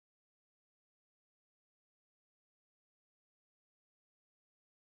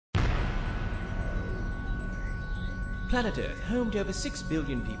Planet Earth, home to over 6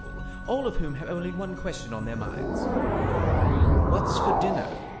 billion people, all of whom have only one question on their minds. What's for dinner?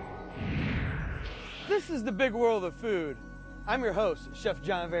 This is the big world of food. I'm your host, Chef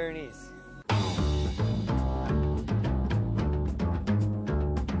John Veronese.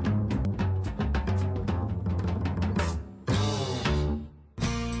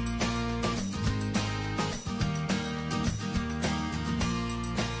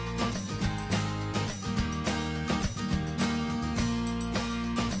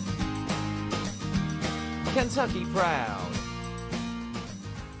 Kentucky Proud.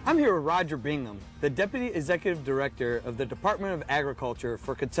 I'm here with Roger Bingham, the Deputy Executive Director of the Department of Agriculture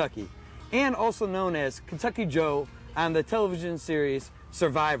for Kentucky, and also known as Kentucky Joe on the television series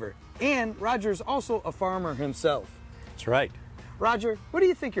Survivor. And Roger's also a farmer himself. That's right. Roger, what do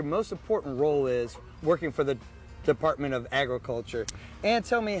you think your most important role is working for the Department of Agriculture? And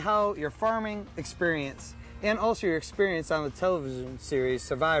tell me how your farming experience and also your experience on the television series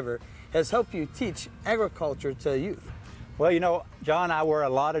Survivor has helped you teach agriculture to youth. Well, you know, John, I wear a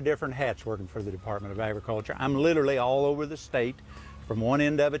lot of different hats working for the Department of Agriculture. I'm literally all over the state, from one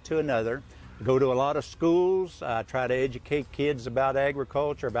end of it to another. I go to a lot of schools. I try to educate kids about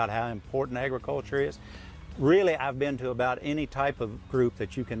agriculture, about how important agriculture is. Really, I've been to about any type of group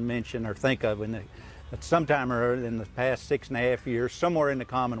that you can mention or think of at some time or other in the past 6.5 years, somewhere in the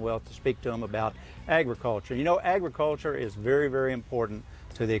Commonwealth, to speak to them about agriculture. You know, agriculture is very, very important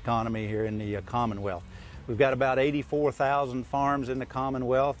to the economy here in the Commonwealth. We've got about 84,000 farms in the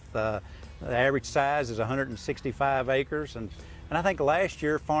Commonwealth. The average size is 165 acres, and I think last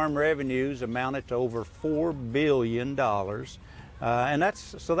year farm revenues amounted to over $4 billion. And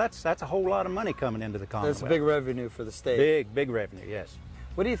that's a whole lot of money coming into the Commonwealth. That's big revenue for the state. Big revenue, yes.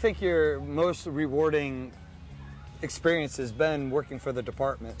 What do you think your most rewarding experience has been working for the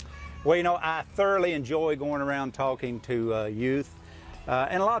department? Well, you know, I thoroughly enjoy going around talking to youth.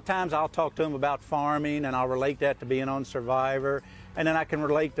 And a lot of times I'll talk to them about farming, and I'll relate that to being on Survivor, and then I can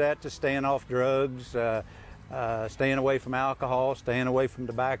relate that to staying off drugs, staying away from alcohol, staying away from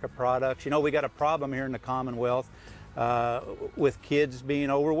tobacco products. You know, we got a problem here in the Commonwealth with kids being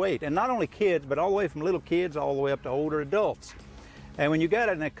overweight, and not only kids, but all the way from little kids all the way up to older adults. And when you got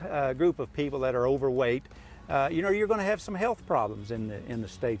a group of people that are overweight, you know, you're going to have some health problems in the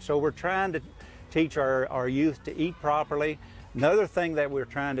state. So we're trying to teach our youth to eat properly. Another thing that we're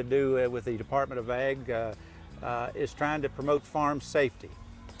trying to do with the Department of Ag is trying to promote farm safety.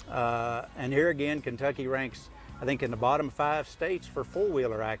 And here again, Kentucky ranks, I think, in the bottom 5 states for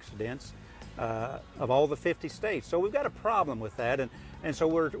four-wheeler accidents of all the 50 states. So we've got a problem with that, and so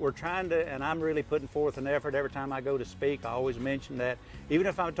we're trying to, and I'm really putting forth an effort every time I go to speak. I always mention that, even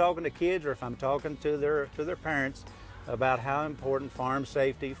if I'm talking to kids or if I'm talking to their parents, about how important farm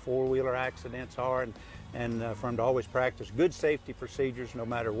safety, four-wheeler accidents are, and for them to always practice good safety procedures no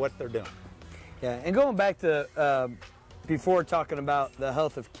matter what they're doing. Yeah, and going back to before talking about the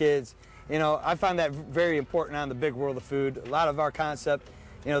health of kids, you know, I find that very important on the big world of food. A lot of our concept,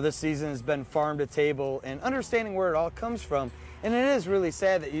 you know, this season has been farm to table and understanding where it all comes from. And it is really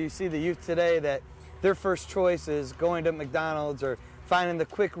sad that you see the youth today that their first choice is going to McDonald's or finding the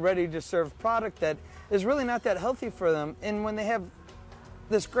quick, ready-to-serve product that is really not that healthy for them. And when they have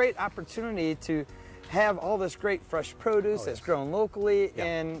this great opportunity to have all this great fresh produce that's grown locally,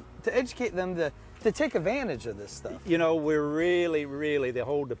 and to educate them to take advantage of this stuff. You know, we're really, the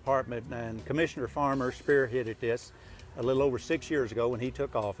whole department, and Commissioner Farmer spearheaded this a little over 6 years ago when he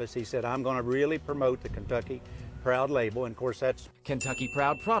took office. He said, I'm going to really promote the Kentucky Proud label, and of course that's... Kentucky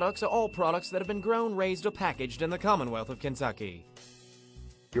Proud products are all products that have been grown, raised, or packaged in the Commonwealth of Kentucky.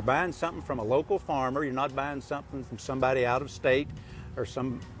 You're buying something from a local farmer. You're not buying something from somebody out of state or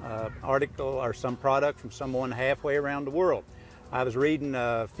some article or some product from someone halfway around the world. I was reading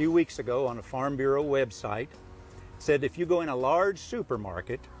a few weeks ago on a Farm Bureau website. It said if you go in a large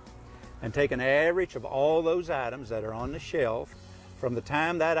supermarket and take an average of all those items that are on the shelf, from the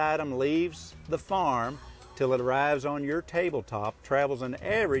time that item leaves the farm till it arrives on your tabletop, travels an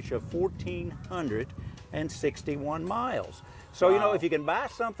average of 1,461 miles. So, you know, if you can buy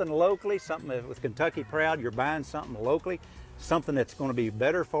something locally, something with Kentucky Proud, you're buying something locally, something that's going to be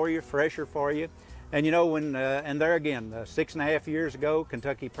better for you, fresher for you. And you know, when, and there again, 6.5 years ago,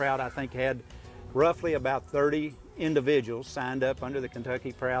 Kentucky Proud, I think, had roughly about 30 individuals signed up under the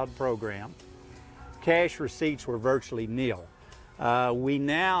Kentucky Proud program. Cash receipts were virtually nil. We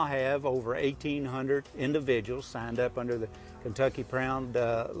now have over 1,800 individuals signed up under the Kentucky Proud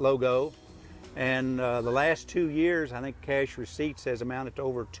logo. And the last 2 years, I think cash receipts has amounted to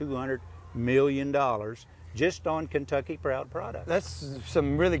over $200 million just on Kentucky Proud products. That's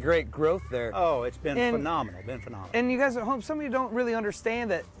some really great growth there. Oh, it's been And- phenomenal, And you guys at home, some of you don't really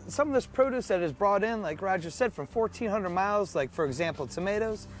understand that some of this produce that is brought in, like Roger said, from 1,400 miles, like for example,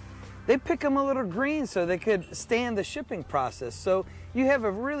 tomatoes, they pick them a little green so they could stand the shipping process. So you have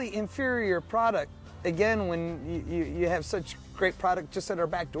a really inferior product, again, when you have such great product just at our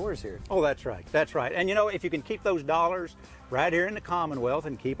back doors here. Oh, that's right. That's right. And you know, if you can keep those dollars right here in the Commonwealth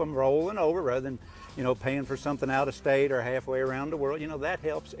and keep them rolling over rather than, you know, paying for something out of state or halfway around the world, you know, that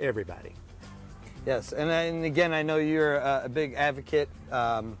helps everybody. Yes, and again, I know you're a big advocate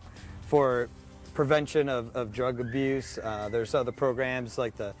for prevention of drug abuse. There's other programs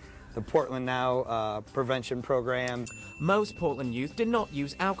like the Portland Now prevention program. Most Portland youth do not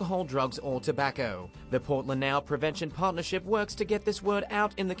use alcohol, drugs, or tobacco. The Portland Now Prevention Partnership works to get this word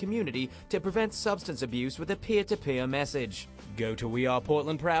out in the community to prevent substance abuse with a peer-to-peer message. Go to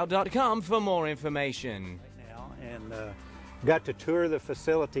weareportlandproud.com for more information. Now, and got to tour the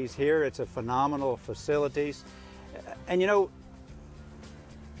facilities here. It's a phenomenal facilities. And you know,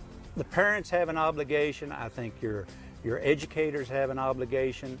 the parents have an obligation. I think your educators have an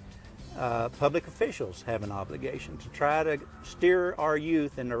obligation. Public officials have an obligation to try to steer our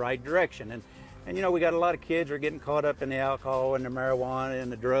youth in the right direction. And you know, we got a lot of kids who are getting caught up in the alcohol and the marijuana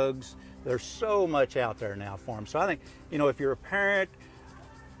and the drugs. There's so much out there now for them. So I think, you know, if you're a parent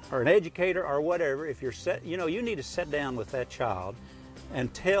or an educator or whatever, if you're you know, you need to sit down with that child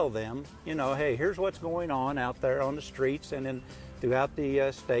and tell them, you know, hey, here's what's going on out there on the streets and throughout the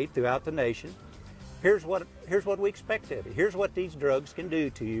state, throughout the nation. Here's what we expect of you. Here's what these drugs can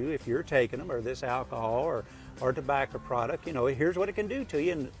do to you if you're taking them, or this alcohol or tobacco product. You know, here's what it can do to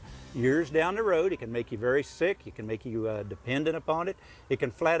you. And years down the road, it can make you very sick. It can make you dependent upon it. It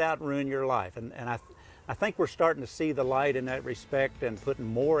can flat out ruin your life. And I think we're starting to see the light in that respect and putting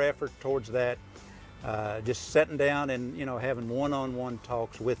more effort towards that. Just sitting down and, you know, having one-on-one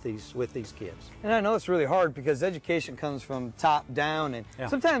talks with these kids. And I know it's really hard because education comes from top down, and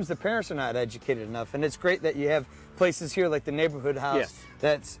sometimes the parents are not educated enough. And it's great that you have places here like the Neighborhood House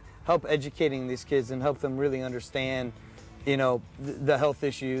that's help educating these kids and help them really understand, you know, the health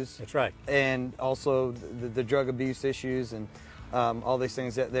issues. That's right. And also the drug abuse issues and all these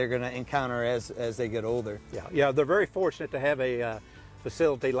things that they're going to encounter as they get older. Yeah, they're very fortunate to have a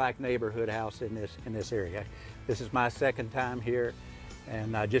facility like Neighborhood House in this area. This is my second time here,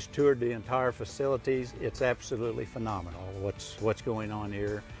 and I just toured the entire facilities. It's absolutely phenomenal what's going on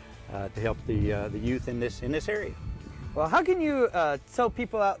here to help the youth in this area. Well, how can you tell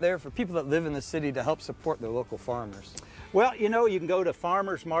people out there, for people that live in the city, to help support their local farmers? Well, you know, you can go to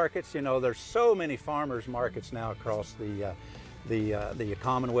farmers markets. You know, there's so many farmers markets now across the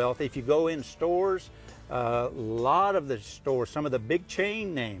Commonwealth. If you go in stores, a lot of the stores, some of the big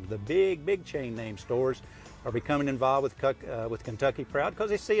chain names, the big chain name stores, are becoming involved with Kentucky Proud because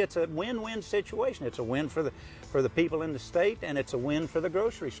they see it's a win-win situation. It's a win for the people in the state, and it's a win for the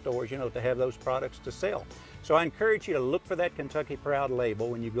grocery stores, you know, to have those products to sell. So I encourage you to look for that Kentucky Proud label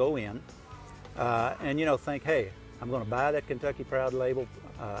when you go in, and you know, think, hey, I'm going to buy that Kentucky Proud label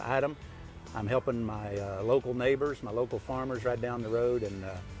item. I'm helping my local neighbors, my local farmers right down the road, and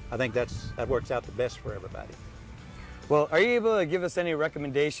I think that works out the best for everybody. Well, are you able to give us any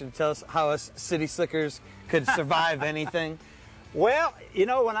recommendation, tell us how us city slickers could survive anything? Well, you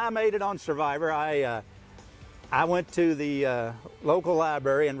know, when I made it on Survivor, I went to the local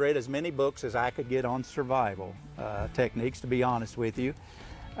library and read as many books as I could get on survival techniques, to be honest with you.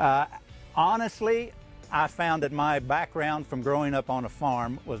 Honestly, I found that my background from growing up on a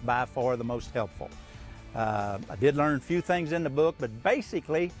farm was by far the most helpful. I did learn a few things in the book, but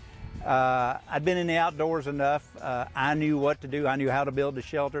basically, I'd been in the outdoors enough. I knew what to do. I knew how to build the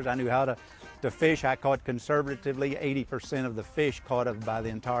shelters. I knew how to fish. I caught conservatively 80% of the fish caught up by the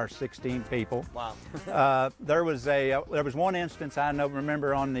entire 16 people. Wow. There was one instance I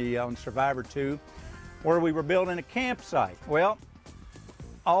remember on Survivor 2 where we were building a campsite. Well,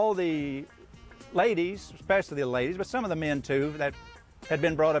 all the ladies, especially the ladies, but some of the men too, that had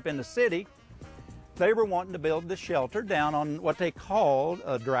been brought up in the city, they were wanting to build the shelter down on what they called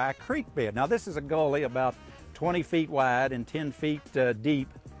a dry creek bed. Now, this is a gully about 20 feet wide and 10 feet deep,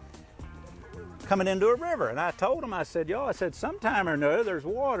 coming into a river. And I told them, I said, sometime or another, there's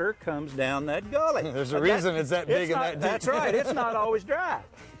water comes down that gully. There's a reason it's that big and that deep. That's right. It's not always dry.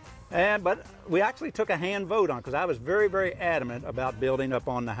 But we actually took a hand vote on it because I was very, very adamant about building up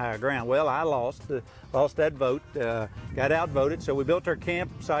on the higher ground. Well, I lost that vote, got outvoted, so we built our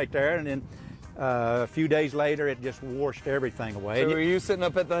campsite there, and then A few days later, it just washed everything away. So were you sitting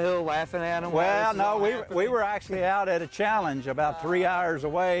up at the hill laughing at them? Well, no, we were actually out at a challenge about 3 hours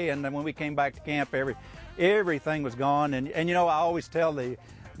away, and then when we came back to camp, everything was gone. And you know, I always tell the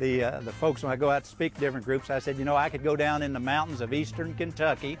folks when I go out to speak to different groups, I said, you know, I could go down in the mountains of eastern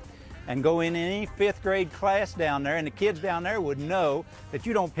Kentucky and go in any 5th grade class down there, and the kids down there would know that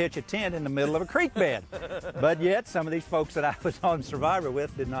you don't pitch a tent in the middle of a creek bed. But yet, some of these folks that I was on Survivor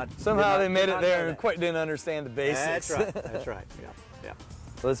with did not. Somehow they made it there and quite didn't understand the basics. That's right. That's right. Yeah.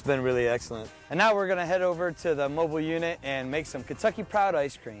 Well, it's been really excellent. And now we're going to head over to the mobile unit and make some Kentucky Proud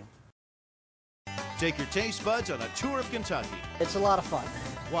ice cream. Take your taste buds on a tour of Kentucky. It's a lot of fun.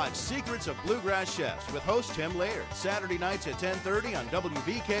 Watch Secrets of Bluegrass Chefs with host Tim Laird, Saturday nights at 10:30 on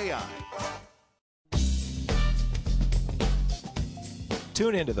WBKI.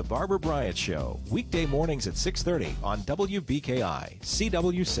 Tune in to The Barbara Bryant Show, weekday mornings at 6:30 on WBKI,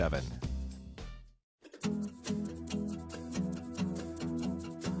 CW7.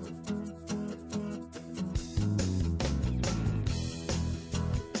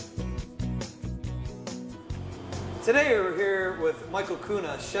 Today we're here with Michael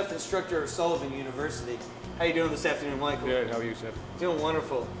Kuna, chef instructor at Sullivan University. How you doing this afternoon, Michael? Good. How are you, Chef? Doing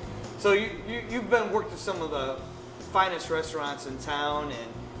wonderful. So you've been worked with some of the finest restaurants in town,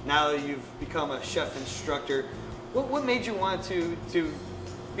 and now you've become a chef instructor. What made you want to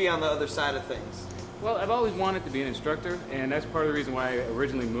be on the other side of things? Well, I've always wanted to be an instructor, and that's part of the reason why I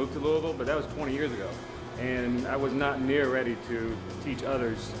originally moved to Louisville, but that was 20 years ago. And I was not near ready to teach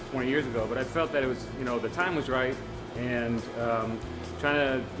others 20 years ago, but I felt that it was, you know, the time was right, and trying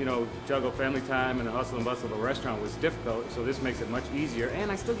to, you know, juggle family time and the hustle and bustle of a restaurant was difficult, so this makes it much easier.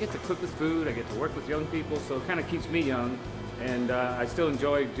 And I still get to cook with food, I get to work with young people, so it kind of keeps me young, and I still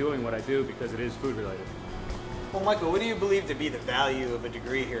enjoy doing what I do because it is food related. Well, Michael, what do you believe to be the value of a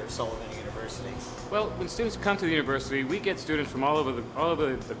degree here at Sullivan University? Well, when students come to the university, we get students from all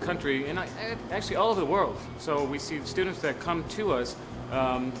over the country, and actually all over the world. So we see students that come to us,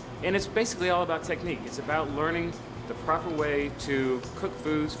 and it's basically all about technique. It's about learning the proper way to cook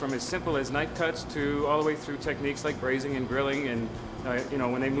foods, from as simple as knife cuts to all the way through techniques like braising and grilling. And you know,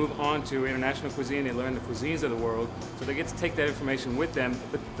 when they move on to international cuisine, they learn the cuisines of the world. So they get to take that information with them.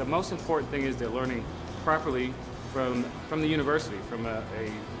 But the most important thing is they're learning properly from the university, from a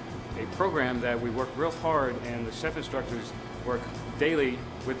program that we work real hard, and the chef instructors work daily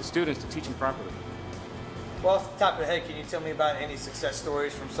with the students to teach them properly. Well, off the top of the head, can you tell me about any success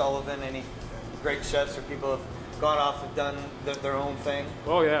stories from Sullivan? Any great chefs or people have gone off and done their own thing?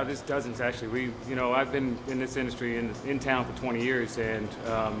 Oh yeah, there's dozens actually. I've been in this industry in town for 20 years, and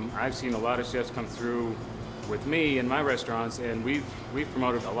I've seen a lot of chefs come through with me in my restaurants, and we've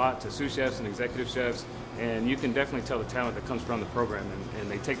promoted a lot to sous chefs and executive chefs, and you can definitely tell the talent that comes from the program,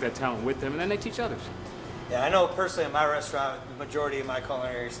 and they take that talent with them, and then they teach others. Yeah, I know personally in my restaurant, the majority of my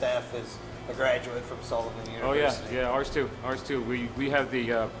culinary staff is a graduate from Sullivan University. Oh yeah, ours too. We have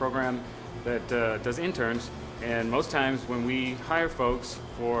the program that does interns, and most times when we hire folks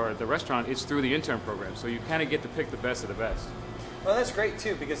for the restaurant, it's through the intern program, so you kind of get to pick the best of the best. Well, that's great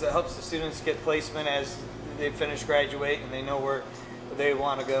too, because it helps the students get placement as they finish graduate, and they know where they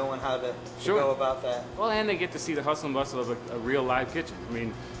want to go and how to go about that. Well, and they get to see the hustle and bustle of a real live kitchen. I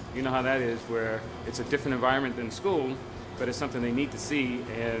mean, you know how that is, where it's a different environment than school, but it's something they need to see,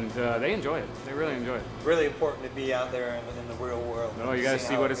 and they enjoy it. They really enjoy it. Really important to be out there in the real world. Oh, you got to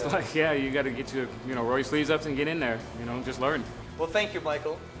see what it's like. Yeah, you got to get to, roll your sleeves up and get in there. Just learn. Well, thank you,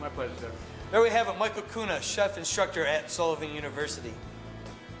 Michael. My pleasure, sir. There we have it, Michael Kuna, chef instructor at Sullivan University.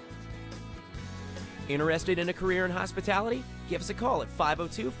 Interested in a career in hospitality? Give us a call at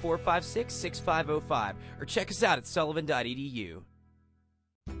 502-456-6505 or check us out at sullivan.edu.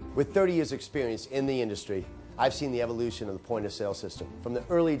 With 30 years experience in the industry, I've seen the evolution of the point of sale system, from the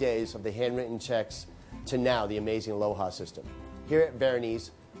early days of the handwritten checks to now the amazing Aloha system. Here at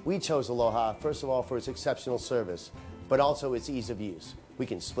Veronese, we chose Aloha first of all for its exceptional service, but also its ease of use. We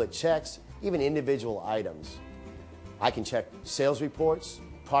can split checks, even individual items. I can check sales reports,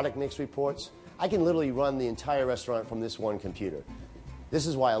 product mix reports. I can literally run the entire restaurant from this one computer. This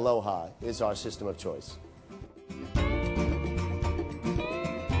is why Aloha is our system of choice.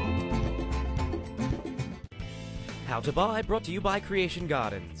 How to Buy brought to you by Creation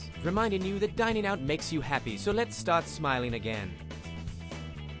Gardens, reminding you that dining out makes you happy, so let's start smiling again.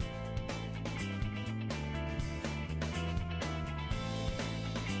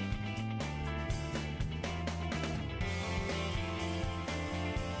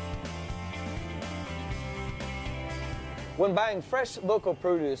 When buying fresh local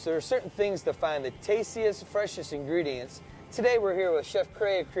produce, there are certain things to find the tastiest, freshest ingredients. Today we're here with Chef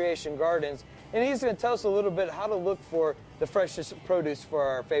Craig at Creation Gardens, and he's going to tell us a little bit how to look for the freshest produce for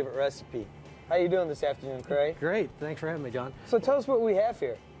our favorite recipe. How you doing this afternoon, Craig? Great. Thanks for having me, John. So tell us what we have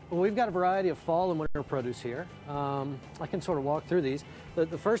here. Well, we've got a variety of fall and winter produce here. I can sort of walk through these.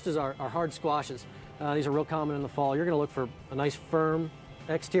 The first is our hard squashes. These are real common in the fall. You're going to look for a nice firm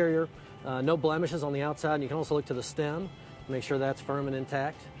exterior, no blemishes on the outside, and you can also look to the stem, make sure that's firm and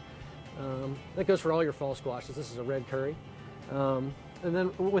intact. That goes for all your fall squashes. This is a red curry. And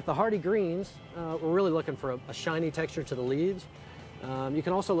then with the hardy greens, we're really looking for a shiny texture to the leaves. You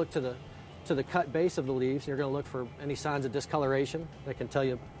can also look to the cut base of the leaves. You're going to look for any signs of discoloration that can tell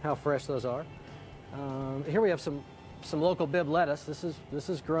you how fresh those are. Here we have some local Bibb lettuce. This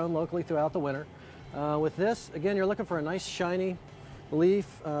is grown locally throughout the winter. With this, again, you're looking for a nice shiny leaf,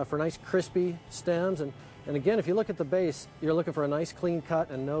 for nice crispy stems. And again, if you look at the base, you're looking for a nice clean cut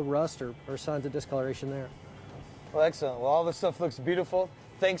and no rust or signs of discoloration there. Well, excellent. Well, all this stuff looks beautiful.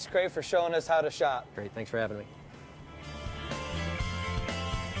 Thanks, Craig, for showing us how to shop. Great. Thanks for having me.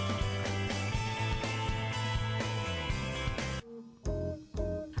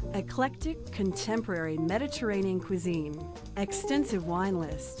 Eclectic, contemporary Mediterranean cuisine, extensive wine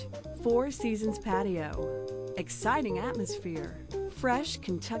list, Four Seasons patio, exciting atmosphere, fresh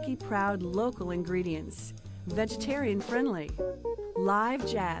Kentucky proud local ingredients, vegetarian friendly, live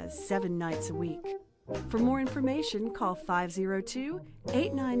jazz 7 nights a week. For more information, call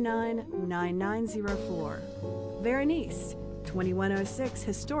 502-899-9904. Veronice, 2106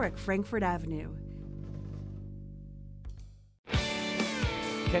 Historic Frankfort Avenue.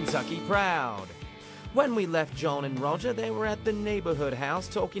 Kentucky Proud. When we left John and Roger, they were at the neighborhood house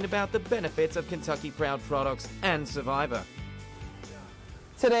talking about the benefits of Kentucky Proud products and Survivor.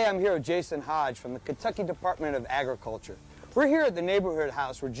 Today I'm here with Jason Hodge from the Kentucky Department of Agriculture. We're here at the neighborhood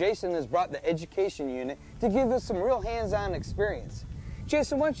house where Jason has brought the education unit to give us some real hands-on experience.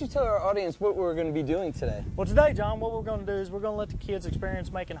 Jason, why don't you tell our audience what we're going to be doing today? Well, today, John, what we're going to do is we're going to let the kids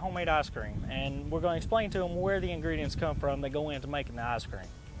experience making homemade ice cream, and we're going to explain to them where the ingredients come from that go into making the ice cream.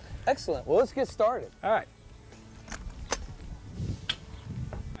 Excellent. Well, let's get started. All right.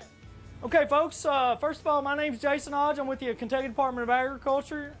 Okay, folks, first of all, my name's Jason Hodge. I'm with the Kentucky Department of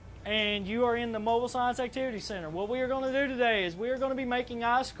Agriculture, and you are in the Mobile Science Activity Center. What we are going to do today is we are going to be making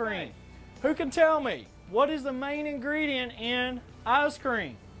ice cream. Who can tell me what is the main ingredient in ice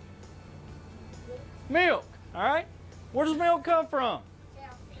cream? Milk, all right? Where does milk come from?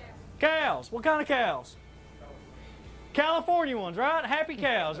 Cows. What kind of cows? California ones, right? Happy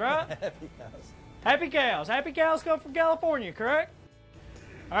cows, right? Happy cows. Happy cows. Happy cows come from California, correct?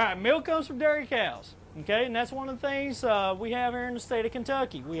 All right, milk comes from dairy cows, okay? And that's one of the things we have here in the state of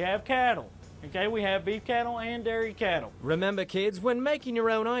Kentucky. We have cattle, okay? We have beef cattle and dairy cattle. Remember, kids, when making your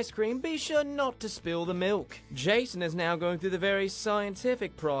own ice cream, be sure not to spill the milk. Jason is now going through the very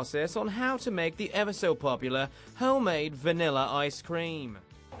scientific process on how to make the ever so popular homemade vanilla ice cream.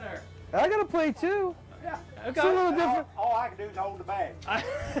 There. I got a plate too. Yeah, okay. It's a little different. All I can do is hold the bag.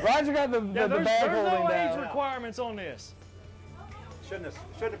 Roger got the bag there's holding no down. age requirements on this. Shouldn't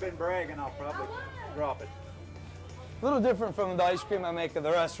have been bragging. I'll probably drop it. A little different from the ice cream I make at the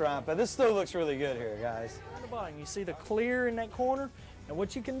restaurant, but this still looks really good here, guys. On the bottom, you see the clear in that corner, and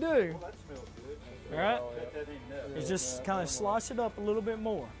what you can do, all right, is just kind of slosh it up a little bit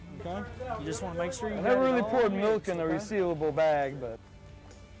more. Okay, you just want to make sure you. I never really poured milk mixed, in the okay? resealable bag, but.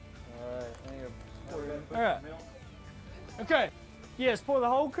 All right. Okay. Yes, pour the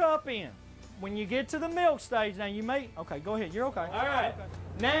whole cup in. When you get to the milk stage, now you may. Okay, go ahead. You're okay. All right.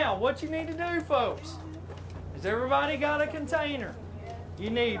 Now, what you need to do, folks, is everybody got a container. You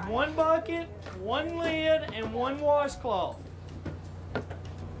need 1 bucket, 1 lid, and 1 washcloth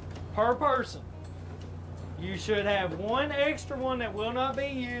per person. You should have 1 extra one that will not be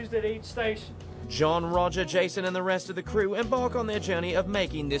used at each station. John, Roger, Jason, and the rest of the crew embark on their journey of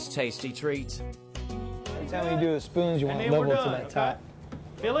making this tasty treat. Every time you do the spoons, you want And to then level we're to done, that okay? top.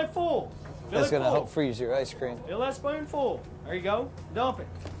 Fill it full. Fill That's it going to full. help freeze your ice cream. Fill that spoon full. There you go. Dump it.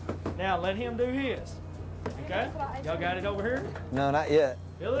 Now let him do his. Okay? Y'all got it over here? No, not yet.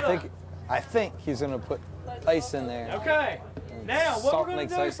 Fill it I think he's going to put ice in there. Okay. Now what Salt we're going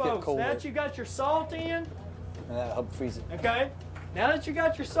makes to do, ice get folks, colder. now that you got your salt in, And that'll help freeze it. okay? Now that you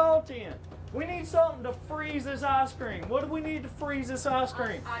got your salt in, we need something to freeze this ice cream. What do we need to freeze this ice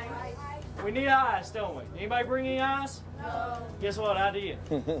cream? We need ice, don't we? Anybody bring any ice? No. Guess what? I did.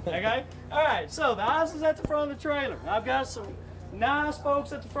 Okay? All right, so the ice is at the front of the trailer. I've got some nice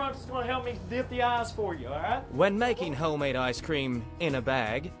folks at the front that's going to help me dip the ice for you, all right? When making homemade ice cream in a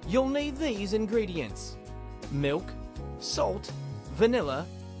bag, you'll need these ingredients: milk, salt, vanilla,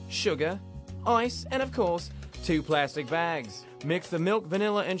 sugar, ice, and of course, 2 plastic bags. Mix the milk,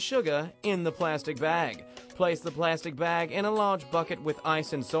 vanilla, and sugar in the plastic bag. Place the plastic bag in a large bucket with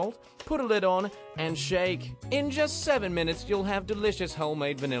ice and salt, put a lid on, and shake. In just 7 minutes, you'll have delicious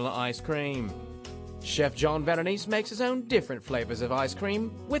homemade vanilla ice cream. Chef John Berenice makes his own different flavors of ice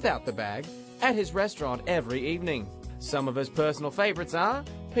cream without the bag at his restaurant every evening. Some of his personal favorites are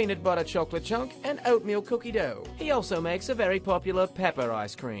peanut butter chocolate chunk and oatmeal cookie dough. He also makes a very popular pepper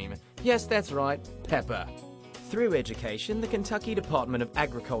ice cream. Yes, that's right, pepper. Through education, the Kentucky Department of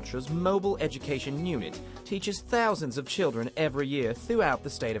Agriculture's Mobile Education Unit teaches thousands of children every year throughout the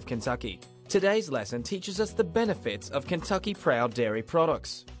state of Kentucky. Today's lesson teaches us the benefits of Kentucky Proud dairy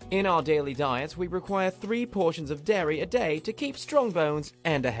products. In our daily diets, we require 3 portions of dairy a day to keep strong bones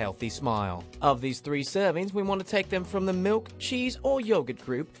and a healthy smile. Of these 3 servings, we want to take them from the milk, cheese, or yogurt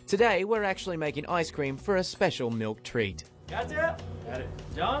group. Today, we're actually making ice cream for a special milk treat. Got that? Got it.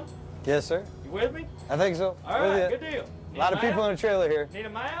 John? Yes, sir. You with me? I think so. All right, good deal. A lot of people in the trailer here. Need a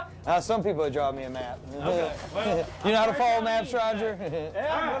map? Some people draw me a map. Okay. Well, you know how to follow maps, Roger?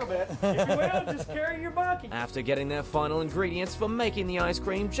 Yeah, a little bit. If you will, just carry your bucket. After getting their final ingredients for making the ice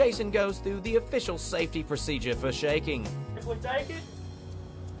cream, Jason goes through the official safety procedure for shaking. Simply take it.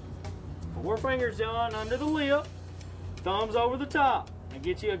 4 fingers, John, under the lip. Thumbs over the top. And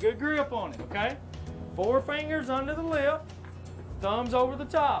get you a good grip on it, okay? 4 fingers under the lip. Thumbs over the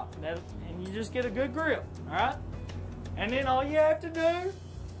top. And you just get a good grip, all right? And then all you have to do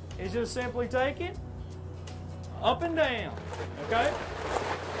is just simply take it up and down, okay?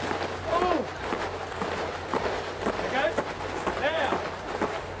 Oh! Okay? Now,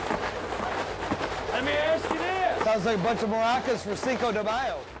 let me ask you this. Sounds like a bunch of maracas for Cinco de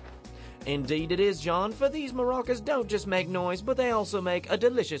Mayo. Indeed it is, John, for these maracas don't just make noise, but they also make a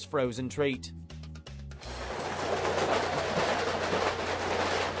delicious frozen treat.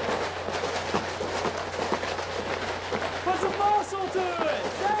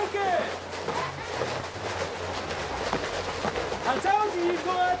 I told you you're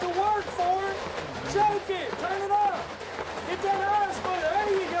going to have to work for it. Choke it. Turn it up. Get that ice butter.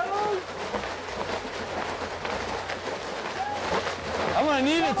 There you go. I'm going to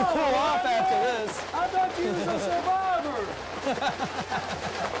need it to cool off after this. I thought you was a survivor.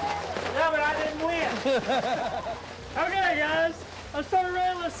 Yeah, but I didn't win. Okay, guys. Let's turn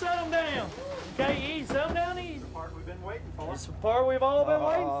around. Let's set them down. Okay, easy. Set them down easy. It's the part we've been waiting for. It's the part we've all been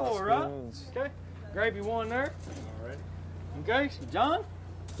waiting for, spoons. right? Okay. Grab you one there. All right. Okay, so John,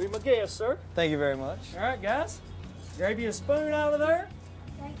 be my guest, sir. Thank you very much. All right, guys. Grab you a spoon out of there.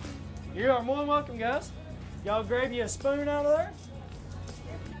 Thank you. You are more than welcome, guys. Y'all grab you a spoon out of there.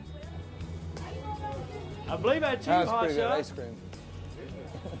 I believe that's you, That's Hot pretty good Shot. ice cream.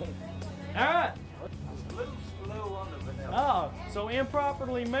 All right. A little slow on the vanilla. Oh, so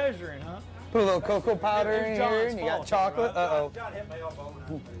improperly measuring, huh? Put a little cocoa powder in John's here, and you got fault, chocolate. right? Uh-oh. John hit me up over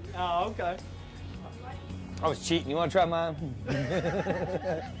that. Oh, okay. I was cheating. You want to try mine?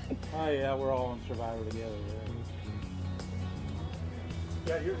 Oh, yeah, we're all on Survivor together.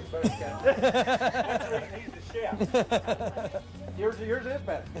 Yeah, yours is better, Captain. He's the chef. Yours is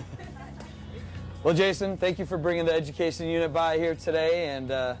better. Well, Jason, thank you for bringing the education unit by here today and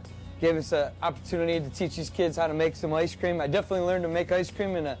gave us an opportunity to teach these kids how to make some ice cream. I definitely learned to make ice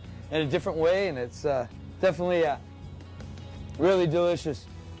cream in a different way, and it's definitely really delicious.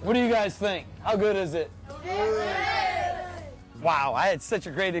 What do you guys think? How good is it? Wow, I had such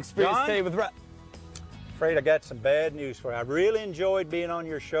a great experience John? today with Afraid I got some bad news for you. I really enjoyed being on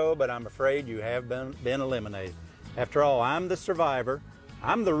your show, but I'm afraid you have been eliminated. After all, I'm the survivor.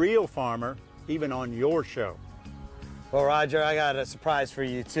 I'm the real farmer, even on your show. Well, Roger, I got a surprise for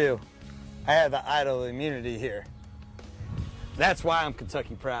you, too. I have the idol immunity here. That's why I'm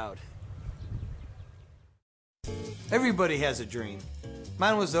Kentucky proud. Everybody has a dream.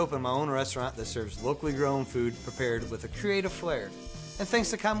 Mine was to open my own restaurant that serves locally grown food prepared with a creative flair. And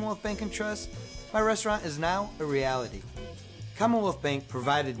thanks to Commonwealth Bank and Trust, my restaurant is now a reality. Commonwealth Bank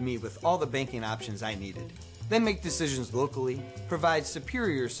provided me with all the banking options I needed. They make decisions locally, provide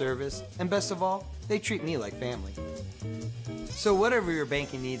superior service, and best of all, they treat me like family. So whatever your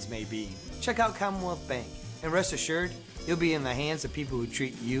banking needs may be, check out Commonwealth Bank, and rest assured, you'll be in the hands of people who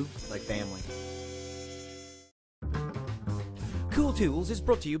treat you like family. Cool Tools is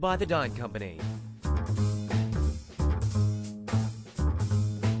brought to you by the Dine Company.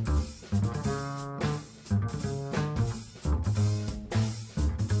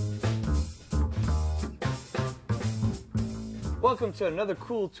 Welcome to another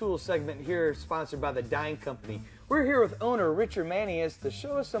Cool Tool segment here, sponsored by the Dine Company. We're here with owner Richard Manias to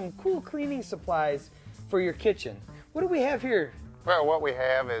show us some cool cleaning supplies for your kitchen. What do we have here, Well, what we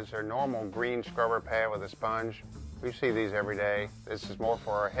have is our normal green scrubber pad with a sponge. We see these every day. This is more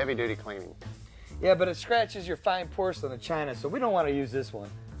for our heavy-duty cleaning. Yeah, but it scratches your fine porcelain of china, so we don't want to use this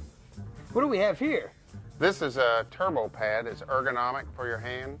one. What do we have here? This is a turbo pad. It's ergonomic for your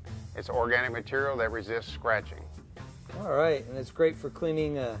hand. It's organic material that resists scratching. All right, and it's great for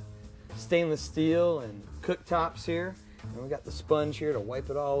cleaning stainless steel and cooktops here. And we got the sponge here to wipe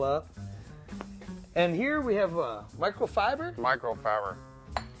it all up. And here we have microfiber. Microfiber.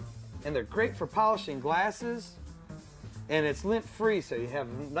 And they're great for polishing glasses. And it's lint-free, so you have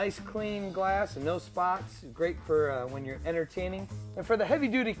nice clean glass and no spots. Great for when you're entertaining. And for the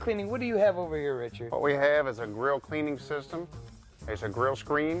heavy-duty cleaning, what do you have over here, Richard? What we have is a grill cleaning system. It's a grill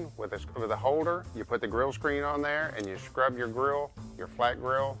screen with a holder. You put the grill screen on there and you scrub your grill, your flat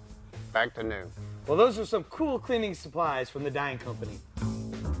grill, back to new. Well, those are some cool cleaning supplies from the Dine Company.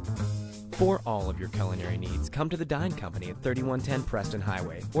 For all of your culinary needs, come to the Dine Company at 3110 Preston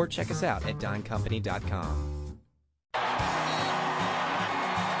Highway or check us out at dinecompany.com.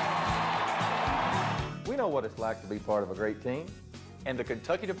 We know what it's like to be part of a great team, and the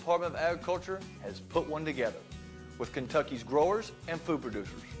Kentucky Department of Agriculture has put one together with Kentucky's growers and food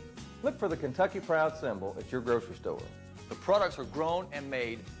producers. Look for the Kentucky Proud symbol at your grocery store. The products are grown and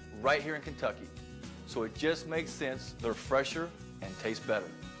made right here in Kentucky, so it just makes sense they're fresher and taste better.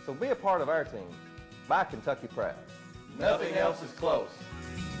 So be a part of our team. Buy Kentucky Proud. Nothing else is close.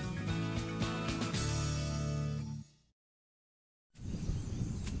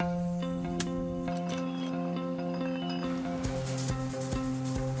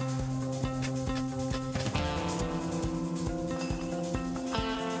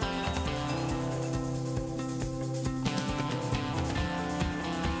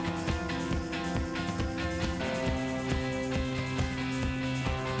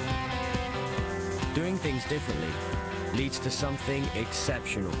 Doing things differently leads to something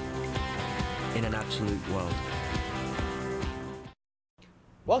exceptional in an absolute world.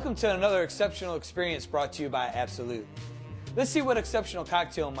 Welcome to another exceptional experience brought to you by Absolute. Let's see what exceptional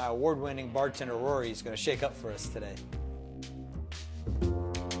cocktail my award-winning bartender Rory is going to shake up for us today. So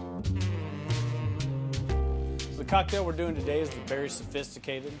the cocktail we're doing today is the Very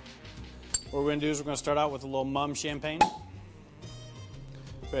Sophisticated. What we're going to do is we're going to start out with a little Mumm champagne. Go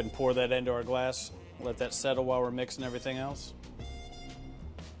ahead and pour that into our glass. Let that settle while we're mixing everything else.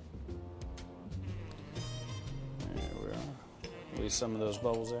 There we are. Release some of those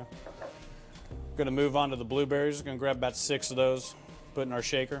bubbles there. We're going to move on to the blueberries. We're going to grab about 6 of those, put in our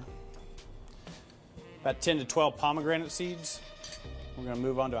shaker. About 10 to 12 pomegranate seeds. We're going to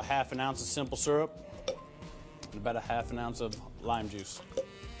move on to a ½ ounce of simple syrup and about a ½ ounce of lime juice.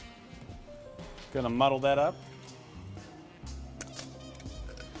 Going to muddle that up.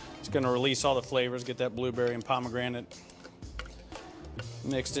 Going to release all the flavors, get that blueberry and pomegranate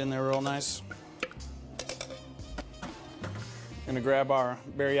mixed in there real nice. Going to grab our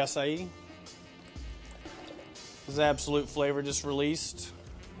berry acai. This is Absolute flavor just released.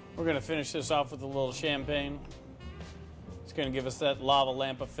 We're going to finish this off with a little champagne. It's going to give us that lava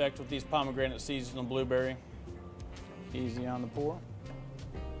lamp effect with these pomegranate seeds and the blueberry. Easy on the pour.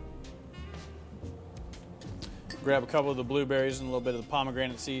 Grab a couple of the blueberries and a little bit of the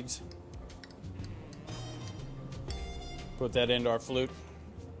pomegranate seeds. Put that into our flute.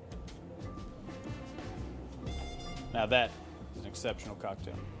 Now that is an exceptional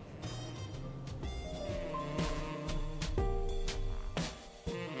cocktail.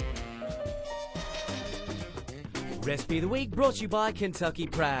 Recipe of the Week brought to you by Kentucky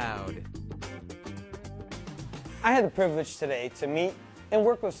Proud. I had the privilege today to meet and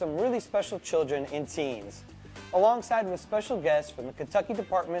work with some really special children and teens, alongside with special guests from the Kentucky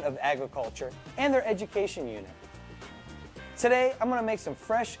Department of Agriculture and their education unit. Today, I'm going to make some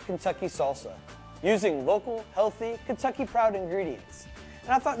fresh Kentucky salsa using local, healthy, Kentucky Proud ingredients.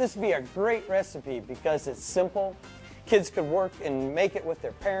 And I thought this would be a great recipe because it's simple. Kids could work and make it with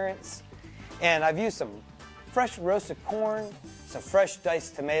their parents. And I've used some fresh roasted corn, some fresh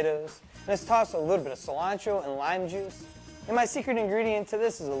diced tomatoes, and let's toss a little bit of cilantro and lime juice. And my secret ingredient to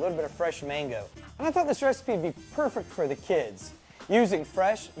this is a little bit of fresh mango. And I thought this recipe would be perfect for the kids, using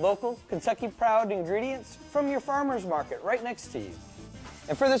fresh, local, Kentucky Proud ingredients from your farmer's market right next to you.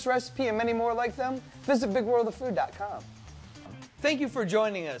 And for this recipe and many more like them, visit BigWorldOfFood.com. Thank you for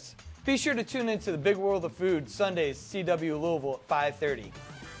joining us. Be sure to tune into the Big World of Food Sundays, CW Louisville at 5:30.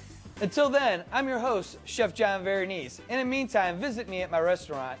 Until then, I'm your host, Chef John Veronese. And in the meantime, visit me at my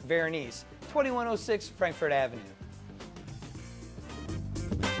restaurant, Veronese, 2106 Frankfort Avenue.